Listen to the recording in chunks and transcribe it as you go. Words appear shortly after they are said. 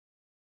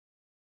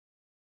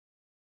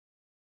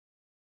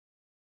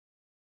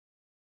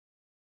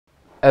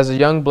As a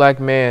young black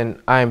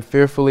man, I am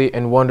fearfully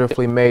and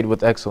wonderfully made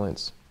with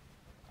excellence.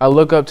 I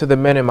look up to the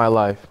men in my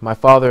life, my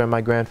father and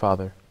my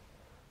grandfather.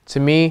 To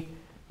me,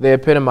 they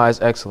epitomize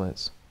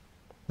excellence.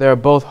 They are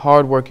both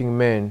hard-working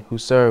men who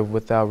serve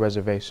without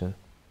reservation.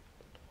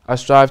 I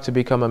strive to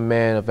become a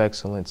man of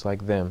excellence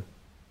like them.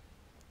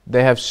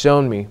 They have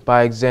shown me,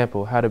 by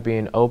example, how to be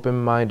an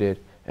open-minded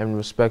and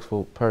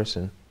respectful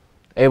person,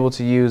 able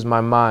to use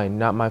my mind,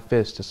 not my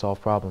fist, to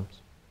solve problems.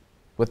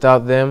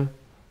 Without them,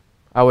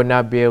 I would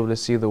not be able to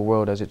see the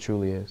world as it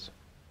truly is.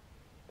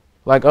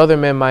 Like other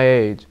men my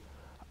age,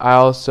 I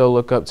also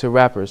look up to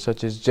rappers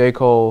such as J.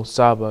 Cole,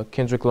 Saba,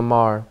 Kendrick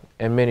Lamar,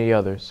 and many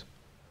others.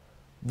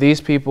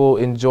 These people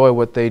enjoy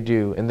what they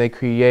do, and they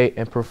create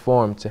and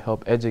perform to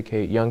help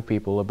educate young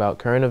people about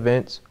current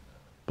events,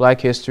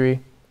 black history,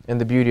 and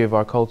the beauty of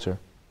our culture.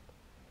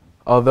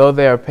 Although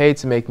they are paid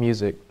to make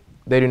music,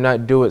 they do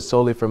not do it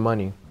solely for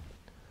money.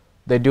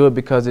 They do it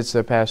because it's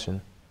their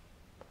passion.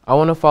 I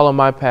want to follow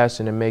my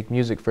passion and make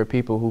music for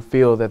people who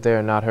feel that they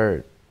are not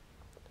heard.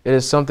 It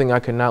is something I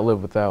could not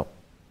live without.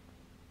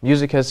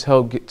 Music has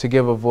helped to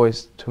give a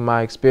voice to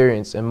my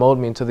experience and mold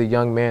me into the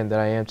young man that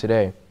I am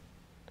today,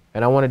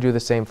 and I want to do the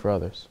same for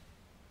others.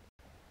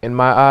 In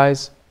my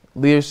eyes,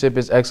 leadership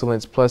is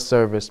excellence plus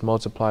service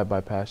multiplied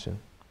by passion.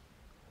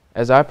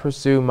 As I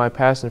pursue my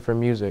passion for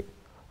music,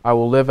 I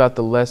will live out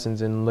the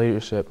lessons in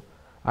leadership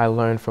I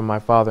learned from my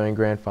father and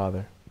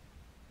grandfather.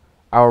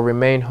 I will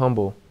remain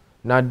humble,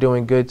 not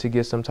doing good to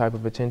get some type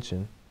of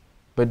attention,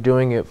 but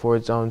doing it for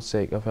its own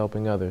sake of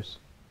helping others.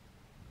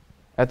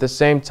 At the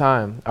same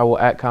time, I will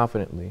act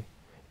confidently,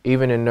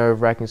 even in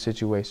nerve-wracking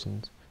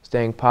situations,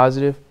 staying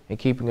positive and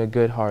keeping a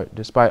good heart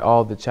despite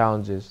all the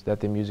challenges that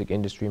the music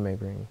industry may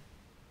bring.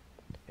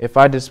 If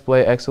I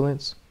display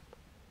excellence,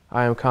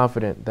 I am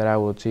confident that I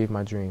will achieve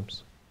my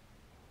dreams.